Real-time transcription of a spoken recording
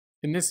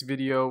In this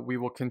video, we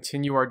will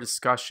continue our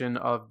discussion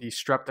of the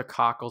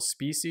streptococcal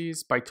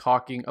species by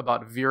talking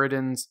about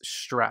Viridans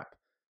strep.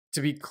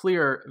 To be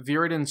clear,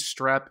 Viridans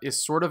strep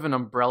is sort of an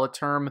umbrella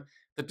term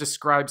that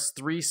describes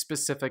three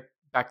specific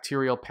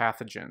bacterial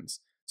pathogens.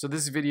 So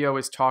this video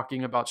is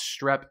talking about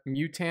strep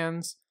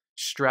mutans,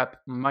 strep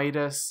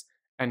mitis,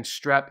 and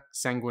strep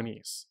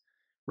sanguinis.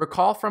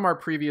 Recall from our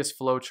previous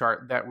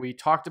flowchart that we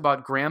talked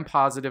about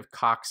gram-positive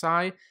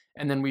cocci,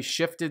 and then we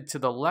shifted to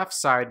the left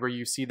side where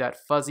you see that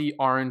fuzzy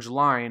orange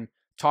line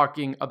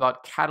talking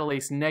about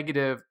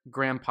catalase-negative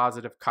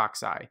gram-positive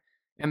cocci.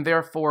 And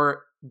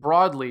therefore,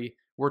 broadly,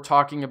 we're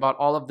talking about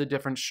all of the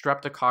different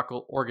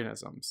streptococcal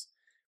organisms.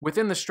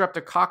 Within the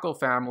streptococcal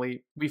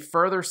family, we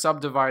further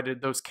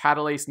subdivided those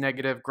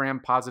catalase-negative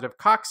gram-positive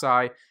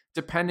cocci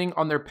depending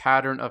on their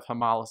pattern of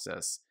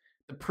hemolysis.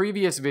 The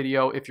previous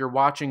video, if you're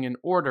watching in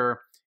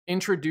order,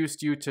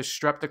 introduced you to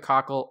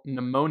Streptococcal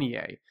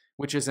pneumoniae,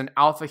 which is an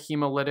alpha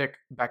hemolytic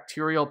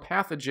bacterial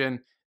pathogen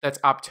that's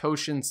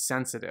aptotion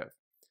sensitive.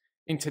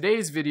 In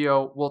today's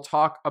video, we'll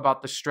talk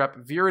about the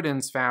strep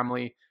viridans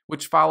family,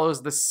 which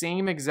follows the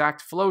same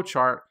exact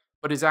flowchart,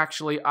 but is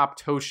actually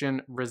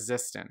aptotion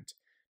resistant.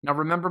 Now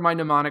remember my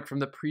mnemonic from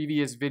the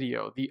previous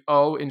video. The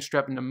O in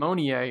strep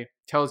pneumoniae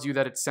tells you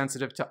that it's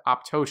sensitive to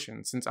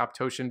aptotion, since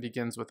aptotion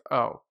begins with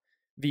O.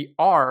 The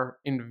R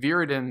in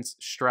viridans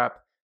strep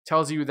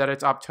tells you that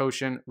it's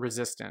aptotion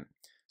resistant.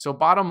 So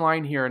bottom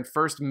line here, and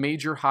first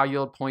major high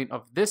yield point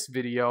of this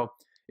video,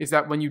 is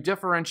that when you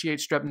differentiate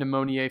strep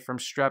pneumoniae from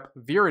strep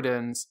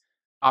viridans,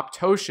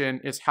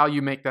 aptotion is how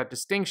you make that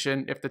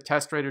distinction if the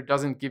test rater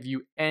doesn't give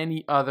you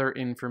any other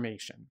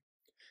information.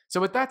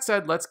 So with that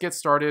said, let's get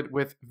started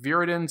with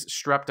viridans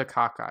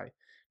streptococci.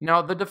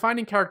 Now the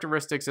defining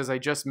characteristics, as I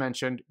just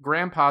mentioned,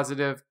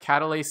 gram-positive,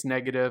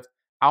 catalase-negative,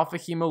 alpha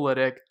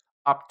hemolytic,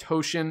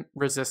 aptotion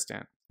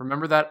resistant.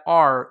 Remember that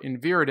R in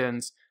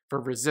viridans for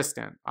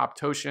resistant,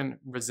 aptotion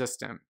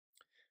resistant.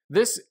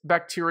 This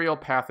bacterial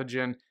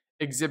pathogen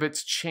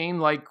exhibits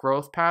chain-like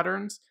growth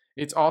patterns.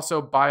 It's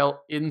also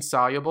bile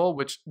insoluble,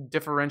 which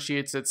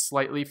differentiates it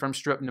slightly from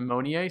strep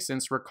pneumoniae,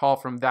 since recall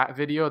from that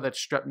video that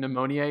strep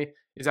pneumoniae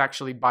is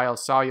actually bile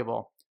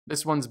soluble.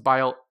 This one's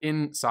bile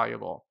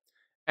insoluble.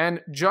 And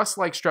just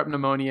like strep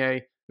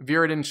pneumoniae,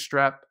 viridans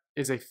strep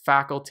is a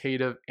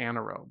facultative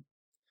anaerobe.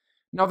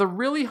 Now, the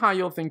really high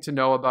yield thing to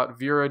know about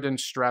viridans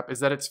strep is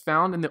that it's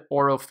found in the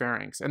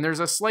oropharynx, and there's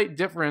a slight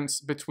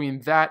difference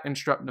between that and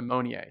strep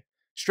pneumoniae.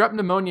 Strep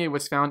pneumoniae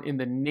was found in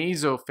the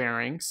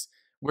nasopharynx,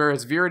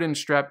 whereas viridans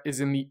strep is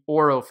in the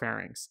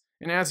oropharynx.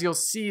 And as you'll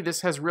see, this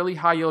has really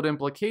high yield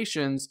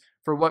implications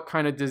for what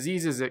kind of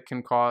diseases it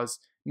can cause,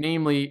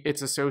 namely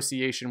its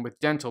association with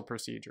dental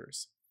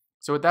procedures.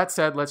 So with that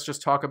said, let's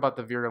just talk about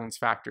the virulence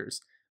factors.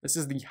 This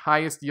is the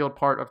highest yield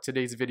part of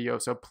today's video,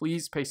 so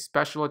please pay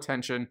special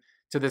attention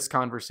to this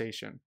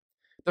conversation.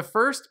 The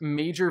first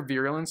major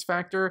virulence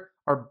factor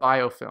are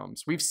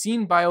biofilms. We've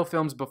seen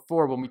biofilms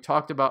before when we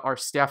talked about our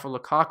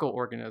staphylococcal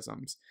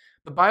organisms.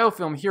 The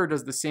biofilm here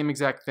does the same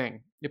exact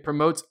thing. It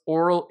promotes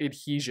oral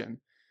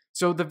adhesion.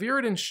 So the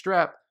viridans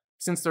strep,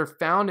 since they're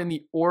found in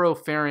the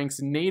oropharynx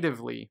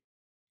natively,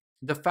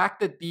 the fact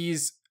that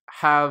these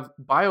have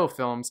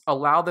biofilms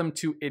allow them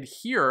to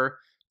adhere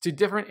to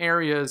different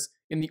areas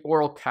in the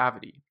oral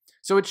cavity.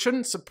 So it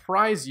shouldn't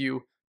surprise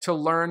you to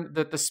learn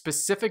that the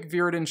specific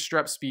viridans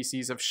strep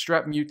species of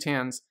strep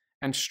mutans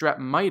and strep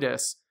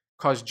mitis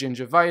cause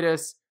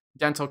gingivitis,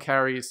 dental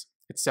caries,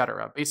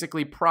 etc.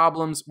 Basically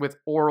problems with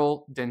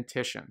oral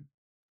dentition.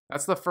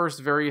 That's the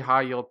first very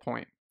high yield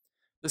point.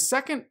 The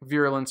second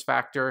virulence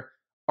factor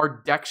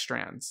are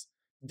dextrans.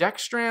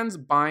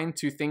 Dextrans bind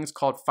to things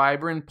called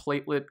fibrin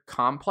platelet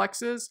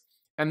complexes,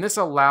 and this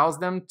allows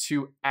them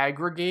to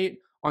aggregate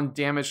on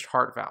damaged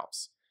heart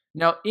valves.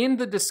 Now, in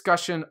the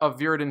discussion of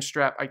viridans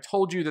strep, I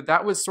told you that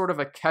that was sort of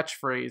a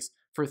catchphrase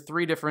for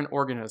three different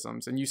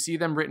organisms, and you see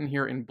them written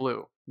here in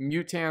blue: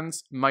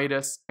 mutans,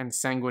 mitis, and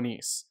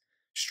sanguinis.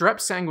 Strep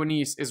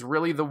sanguinis is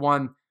really the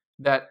one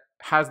that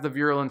has the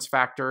virulence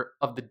factor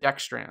of the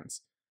dextrans.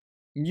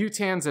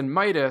 Mutans and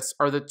mitis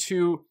are the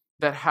two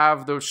that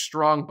have those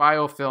strong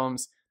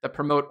biofilms that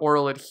promote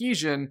oral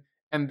adhesion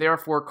and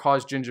therefore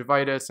cause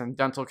gingivitis and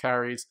dental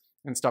caries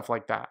and stuff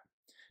like that.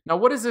 Now,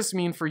 what does this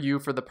mean for you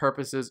for the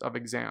purposes of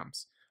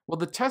exams? Well,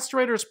 the test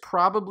rater is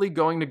probably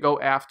going to go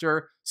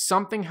after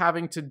something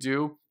having to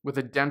do with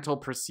a dental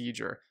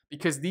procedure,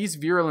 because these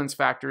virulence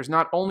factors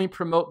not only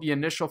promote the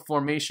initial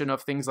formation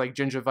of things like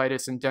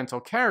gingivitis and dental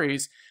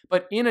caries,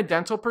 but in a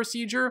dental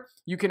procedure,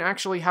 you can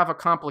actually have a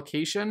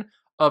complication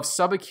of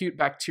subacute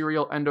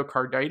bacterial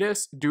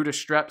endocarditis due to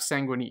strep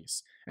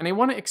sanguinis. And I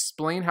want to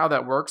explain how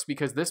that works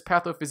because this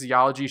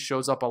pathophysiology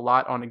shows up a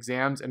lot on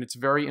exams and it's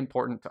very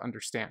important to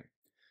understand.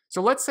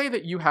 So let's say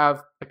that you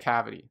have a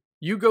cavity.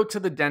 You go to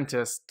the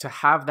dentist to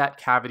have that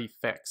cavity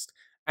fixed.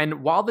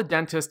 And while the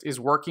dentist is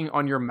working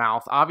on your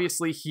mouth,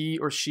 obviously he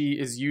or she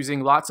is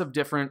using lots of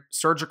different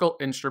surgical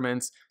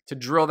instruments to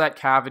drill that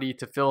cavity,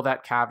 to fill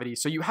that cavity.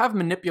 So you have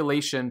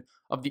manipulation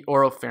of the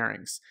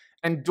oropharynx.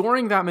 And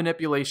during that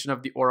manipulation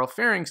of the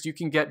oropharynx, you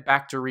can get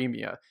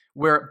bacteremia,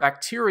 where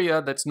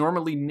bacteria that's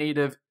normally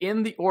native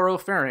in the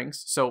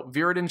oropharynx, so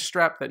Viridans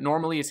strep that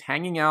normally is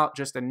hanging out,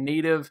 just a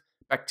native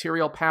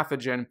bacterial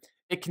pathogen,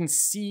 it can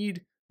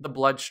seed the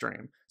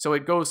bloodstream. So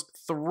it goes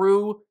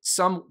through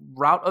some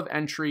route of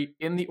entry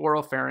in the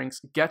oropharynx,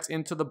 gets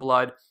into the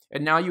blood,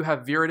 and now you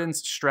have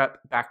Viridans strep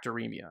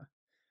bacteremia.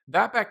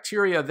 That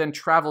bacteria then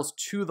travels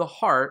to the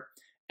heart,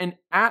 and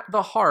at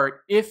the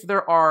heart, if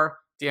there are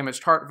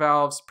damaged heart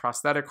valves,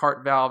 prosthetic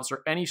heart valves,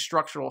 or any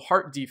structural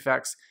heart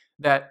defects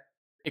that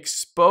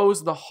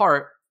expose the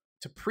heart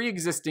to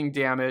pre-existing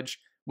damage,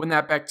 when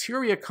that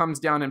bacteria comes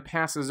down and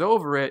passes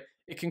over it,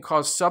 it can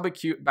cause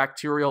subacute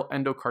bacterial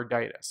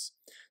endocarditis.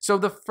 So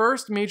the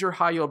first major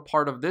high-yield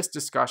part of this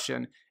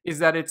discussion is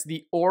that it's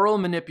the oral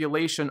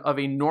manipulation of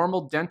a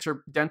normal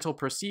dental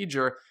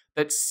procedure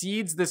that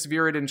seeds this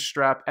Viridans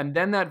strep, and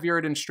then that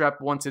Viridans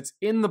strep, once it's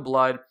in the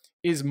blood,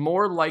 is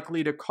more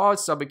likely to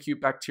cause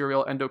subacute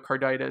bacterial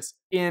endocarditis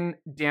in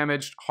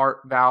damaged heart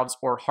valves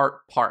or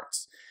heart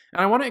parts.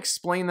 And I want to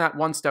explain that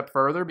one step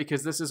further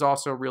because this is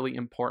also really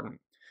important.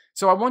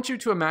 So I want you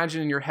to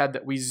imagine in your head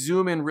that we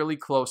zoom in really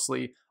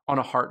closely on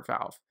a heart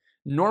valve.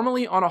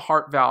 Normally on a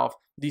heart valve,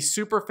 the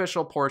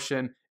superficial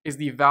portion is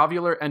the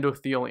valvular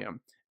endothelium.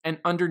 And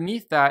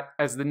underneath that,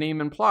 as the name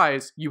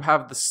implies, you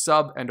have the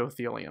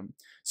subendothelium.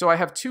 So I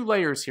have two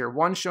layers here,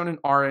 one shown in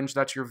orange,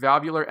 that's your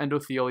valvular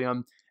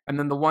endothelium, and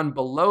then the one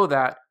below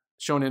that,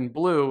 shown in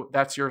blue,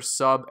 that's your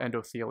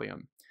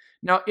subendothelium.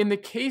 Now, in the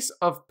case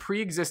of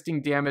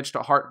pre-existing damage to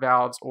heart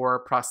valves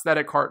or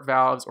prosthetic heart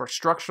valves or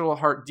structural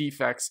heart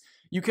defects,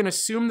 you can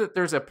assume that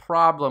there's a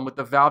problem with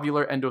the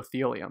valvular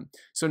endothelium.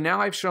 So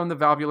now I've shown the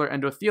valvular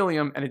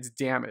endothelium and it's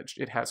damaged.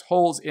 It has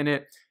holes in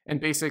it, and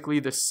basically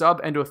the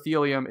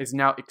subendothelium is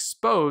now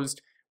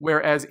exposed,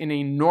 whereas in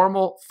a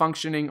normal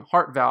functioning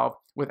heart valve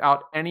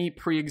without any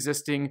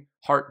pre-existing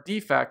heart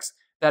defects,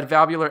 that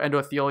valvular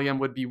endothelium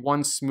would be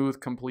one smooth,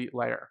 complete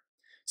layer.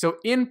 So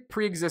in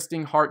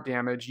pre-existing heart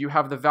damage, you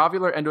have the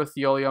valvular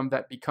endothelium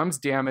that becomes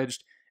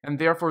damaged, and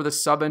therefore the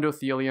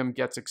subendothelium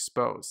gets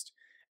exposed.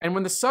 And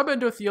when the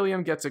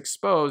subendothelium gets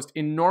exposed,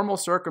 in normal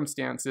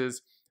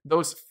circumstances,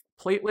 those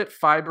platelet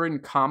fibrin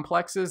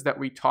complexes that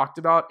we talked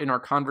about in our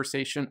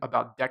conversation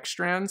about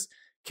dextrans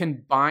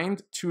can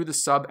bind to the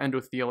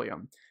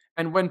subendothelium.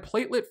 And when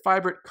platelet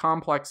fibrin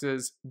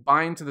complexes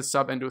bind to the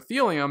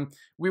subendothelium,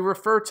 we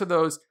refer to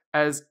those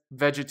as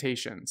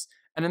vegetations.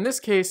 And in this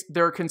case,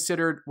 they're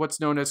considered what's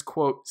known as,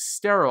 quote,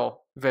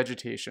 sterile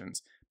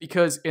vegetations,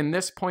 because in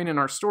this point in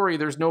our story,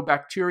 there's no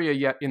bacteria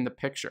yet in the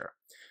picture.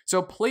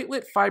 So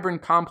platelet fibrin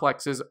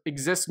complexes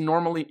exist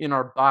normally in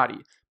our body,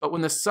 but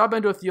when the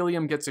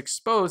subendothelium gets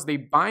exposed, they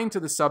bind to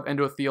the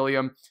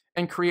subendothelium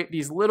and create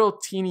these little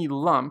teeny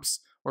lumps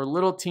or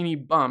little teeny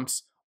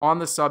bumps on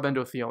the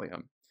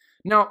subendothelium.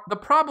 Now, the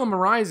problem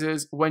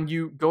arises when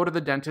you go to the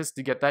dentist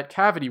to get that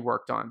cavity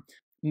worked on.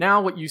 Now,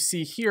 what you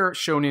see here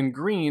shown in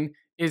green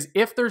is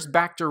if there's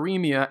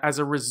bacteremia as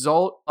a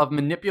result of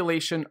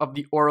manipulation of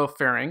the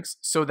oropharynx,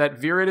 so that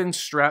Viridans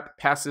strep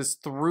passes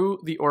through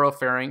the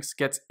oropharynx,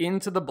 gets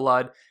into the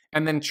blood,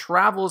 and then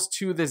travels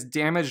to this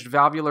damaged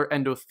valvular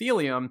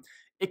endothelium,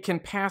 it can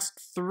pass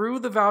through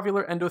the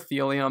valvular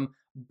endothelium,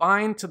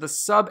 bind to the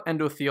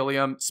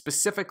subendothelium,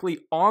 specifically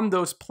on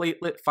those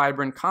platelet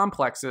fibrin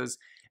complexes,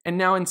 and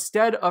now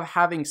instead of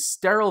having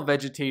sterile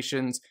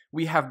vegetations,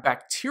 we have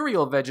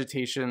bacterial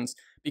vegetations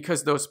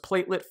because those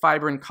platelet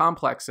fibrin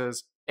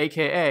complexes,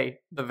 aka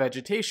the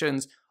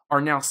vegetations,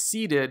 are now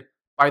seeded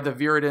by the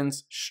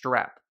Viridans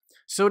strep.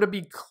 So to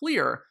be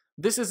clear,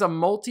 this is a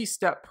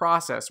multi-step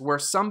process where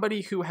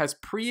somebody who has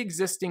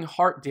pre-existing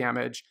heart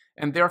damage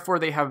and therefore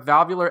they have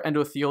valvular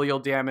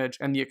endothelial damage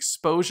and the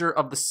exposure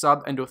of the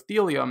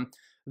subendothelium,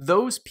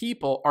 those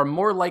people are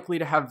more likely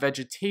to have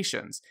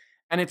vegetations.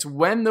 And it's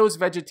when those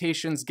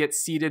vegetations get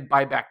seeded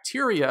by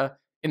bacteria,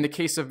 in the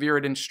case of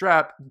Viridans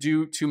strep,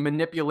 due to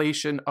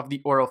manipulation of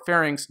the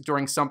oropharynx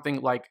during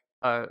something like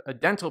a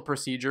dental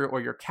procedure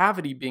or your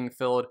cavity being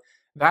filled,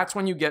 that's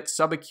when you get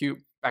subacute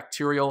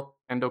bacterial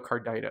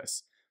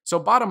endocarditis. So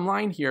bottom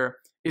line here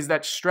is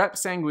that Strep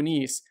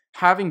sanguinis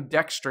having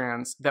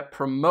dextrans that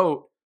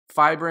promote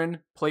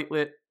fibrin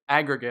platelet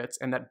aggregates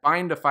and that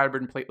bind to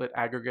fibrin platelet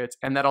aggregates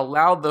and that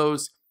allow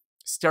those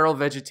sterile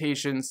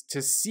vegetations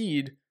to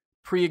seed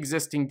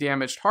pre-existing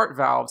damaged heart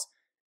valves,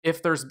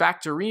 if there's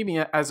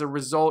bacteremia as a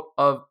result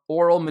of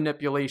oral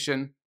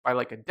manipulation by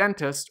like a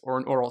dentist or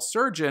an oral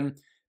surgeon,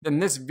 then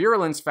this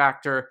virulence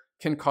factor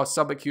can cause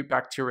subacute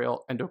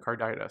bacterial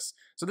endocarditis.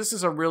 So this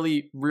is a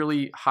really,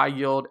 really high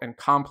yield and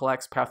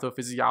complex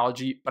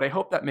pathophysiology, but I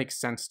hope that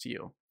makes sense to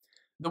you.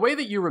 The way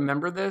that you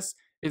remember this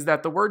is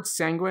that the word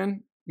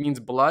sanguine means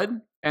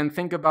blood, and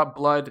think about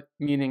blood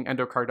meaning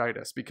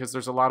endocarditis because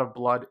there's a lot of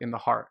blood in the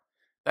heart.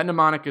 That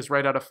mnemonic is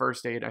right out of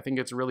first aid. I think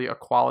it's really a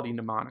quality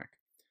mnemonic.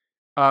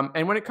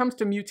 And when it comes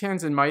to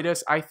mutans and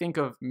mitis, I think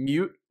of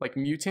mute, like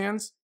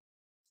mutans.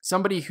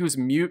 Somebody who's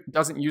mute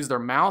doesn't use their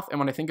mouth. And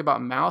when I think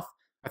about mouth,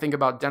 I think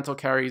about dental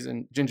caries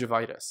and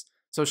gingivitis.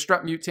 So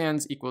strep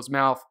mutans equals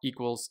mouth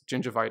equals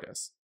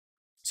gingivitis.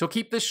 So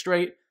keep this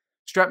straight.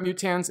 Strep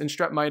mutans and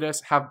strep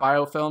mitis have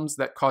biofilms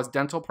that cause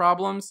dental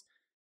problems.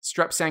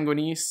 Strep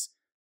sanguinis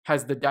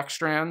has the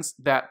dextrans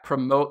that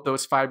promote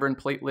those fibrin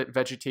platelet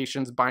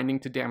vegetations binding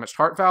to damaged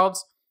heart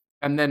valves.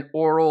 And then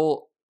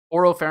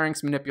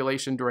oropharynx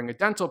manipulation during a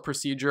dental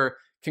procedure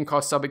can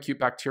cause subacute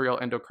bacterial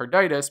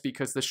endocarditis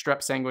because the strep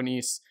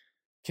sanguinis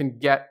can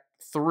get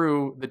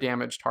through the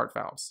damaged heart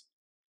valves.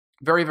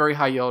 Very, very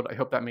high yield. I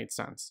hope that made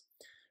sense.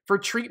 For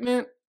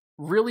treatment,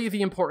 really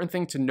the important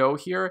thing to know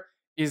here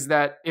is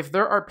that if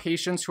there are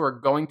patients who are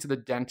going to the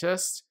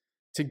dentist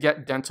to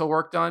get dental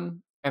work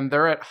done, and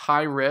they're at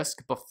high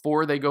risk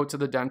before they go to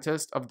the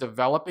dentist of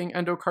developing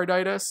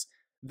endocarditis,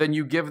 then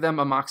you give them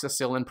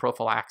amoxicillin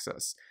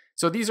prophylaxis.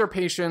 So these are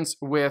patients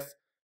with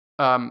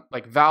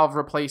like valve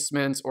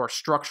replacements or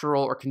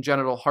structural or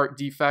congenital heart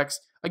defects.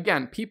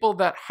 Again, people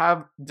that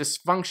have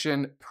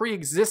dysfunction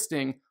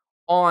pre-existing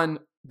on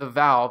the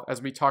valve,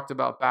 as we talked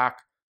about back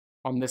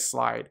on this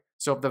slide.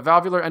 So if the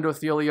valvular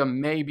endothelium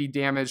may be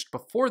damaged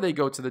before they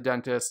go to the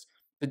dentist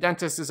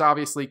is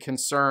obviously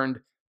concerned.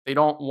 They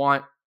don't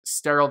want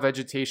sterile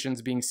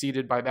vegetations being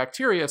seeded by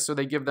bacteria, so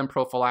they give them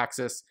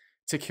prophylaxis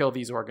to kill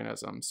these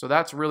organisms. So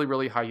that's really,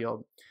 really high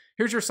yield.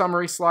 Here's your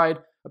summary slide.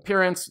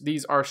 Appearance,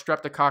 these are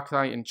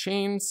Streptococci in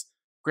chains,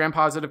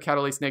 gram-positive,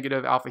 catalase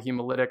negative, alpha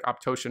hemolytic,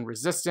 optocian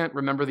resistant.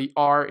 Remember the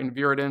R in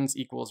viridans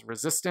equals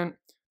resistant.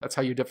 That's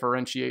how you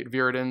differentiate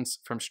viridans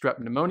from strep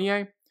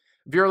pneumoniae.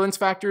 Virulence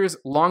factors,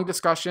 long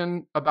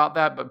discussion about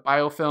that, but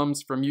biofilms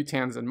for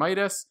mutans and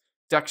mitis,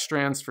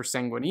 dextrans for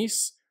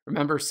sanguinis.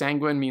 Remember,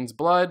 sanguine means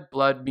blood,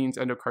 blood means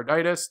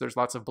endocarditis. There's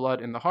lots of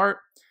blood in the heart.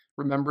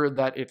 Remember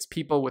that it's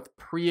people with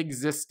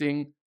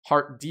pre-existing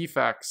heart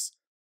defects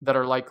that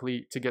are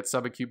likely to get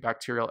subacute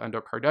bacterial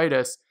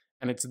endocarditis,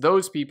 and it's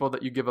those people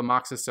that you give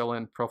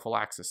amoxicillin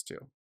prophylaxis to.